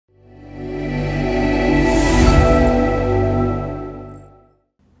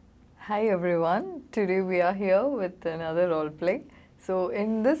Hi everyone, today we are here with another role play. So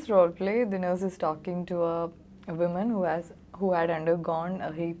in this role play, the nurse is talking to a woman who had undergone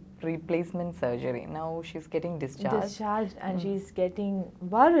a hip replacement surgery. Now she's getting discharged. And she's getting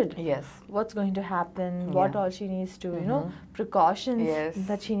worried. Yes. What's going to happen? What all she needs to, precautions Yes.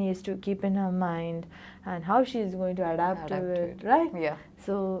 that she needs to keep in her mind, and how she's going to adapt to it, right? Yeah.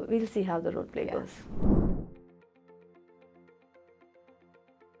 So we'll see how the role play goes.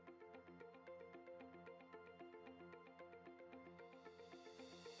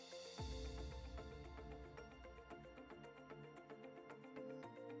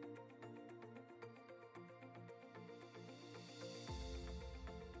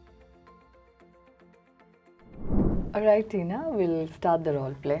 Alright Tina, we'll start the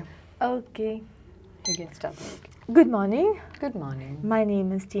role play. Okay. You can start. Good morning. Good morning. My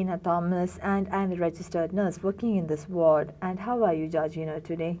name is Tina Thomas, and I'm a registered nurse working in this ward. And how are you, Georgina,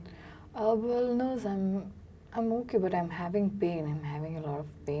 today? Well nurse, I'm okay, but I'm having pain. I'm having a lot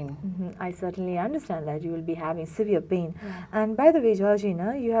of pain. I certainly understand that you will be having severe pain. Yeah. And by the way,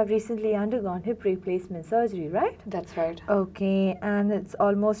 Georgina, you have recently undergone hip replacement surgery, right? That's right. Okay, and it's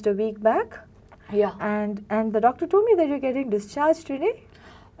almost a week back. Yeah. And the doctor told me that you're getting discharged today.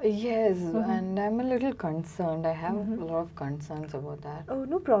 Yes, and I'm a little concerned. I have a lot of concerns about that. Oh,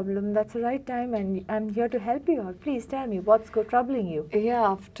 no problem. That's the right time, and I'm here to help you out. Please tell me what's troubling you. Yeah,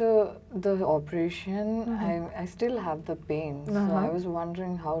 after the operation, I still have the pain. So I was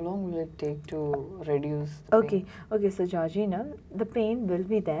wondering how long will it take to reduce the pain? Okay. So Georgina, the pain will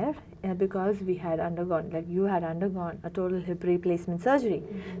be there because you had undergone a total hip replacement surgery.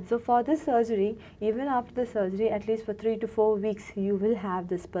 So for this surgery, even after the surgery, at least for 3 to 4 weeks, you will have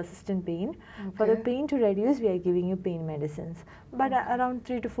this persistent pain. For the pain to reduce, we are giving you pain medicines. But around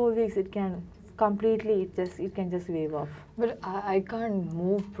 3 to 4 weeks, it can completely, it can just wave off. But I can't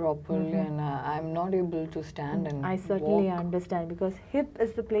move properly and I'm not able to stand and I certainly understand, because hip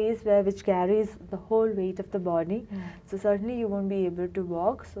is the place which carries the whole weight of the body. So certainly you won't be able to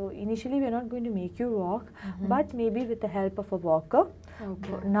walk. So initially we're not going to make you walk, but maybe with the help of a walker.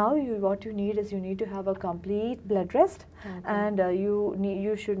 Okay. Now what you need is you need to have a complete blood rest, and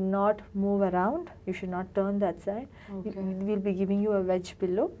you should not move around. You should not turn that side. We'll be giving you a wedge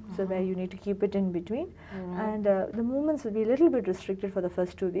pillow, so where you need to keep it in between, and the movements will be a little bit restricted for the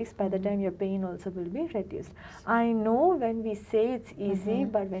first 2 weeks. By the time your pain also will be reduced. I know when we say it's easy,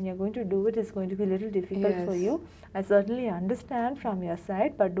 but when you're going to do it, it's going to be a little difficult for you. I certainly understand from your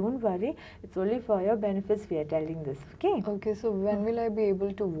side, but don't worry. It's only for your benefits we are telling this. Okay. Okay. So when will I be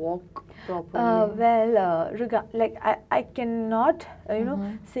able to walk properly? I cannot,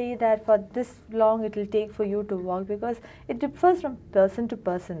 say that for this long it will take for you to walk, because it differs from person to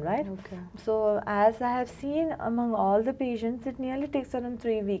person, right? Okay. So as I have seen among all the patients, it nearly takes around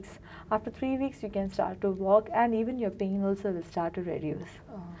 3 weeks. After 3 weeks, you can start to walk, and even your pain also will start to reduce.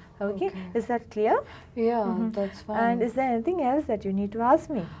 Okay. Is that clear? Yeah, that's fine. And is there anything else that you need to ask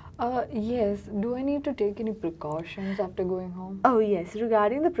me? Yes. Do I need to take any precautions after going home? Oh yes,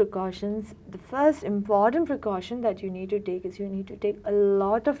 regarding the precautions, the first important precaution that you need to take is you need to take a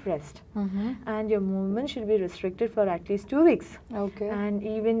lot of rest. And your movement should be restricted for at least 2 weeks. Okay. And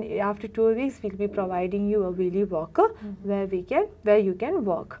even after 2 weeks, we'll be providing you a wheelie walker where you can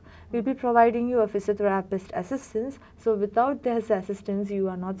walk. We'll be providing you a physiotherapist assistance. So without this assistance, you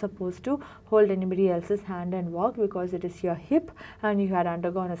are not supposed to hold anybody else's hand and walk, because it is your hip and you had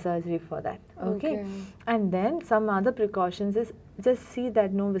undergone a surgery for that. Okay. And then some other precautions is just see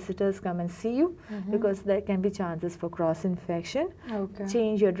that no visitors come and see you, because there can be chances for cross infection. Okay.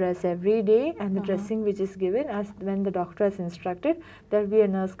 Change your dress every day, and the dressing which is given as when the doctor has instructed, there will be a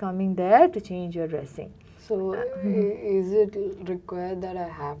nurse coming there to change your dressing. So, is it required that I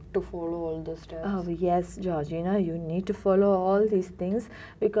have to follow all the steps? Oh yes, Georgina, you need to follow all these things,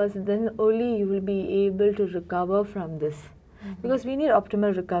 because then only you will be able to recover from this. Because we need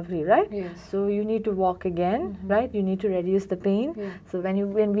optimal recovery, right? Yes. So you need to walk again, right? You need to reduce the pain. Yeah. So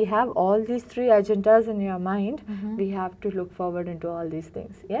when we have all these 3 agendas in your mind, we have to look forward into all these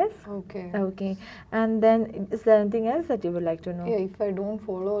things. Yes? Okay. Okay. And then is there anything else that you would like to know? Yeah, if I don't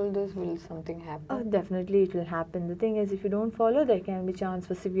follow all this, will something happen? Oh, definitely it will happen. The thing is, if you don't follow, there can be chance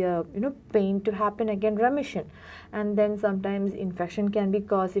for severe, pain to happen again, remission. And then sometimes infection can be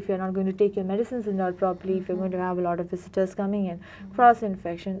caused if you're not going to take your medicines and all properly, if you're going to have a lot of visitors coming in, cross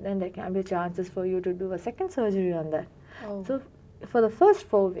infection, then there can be chances for you to do a second surgery on that. So for the first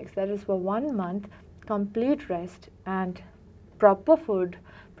 4 weeks, that is for 1 month, complete rest and proper food,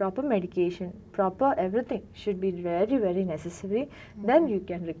 proper medication, proper everything should be very, very necessary. Then you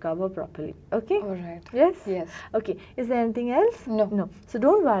can recover properly. Okay? All right. Yes? Yes. Okay. Is there anything else? No. No. So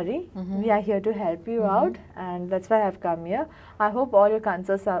don't worry. We are here to help you out, and that's why I've come here. I hope all your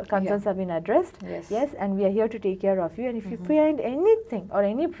concerns have been addressed. Yes. Yes, and we are here to take care of you. And if you find anything or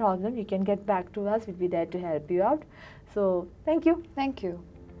any problem, you can get back to us. We'll be there to help you out. So thank you. Thank you.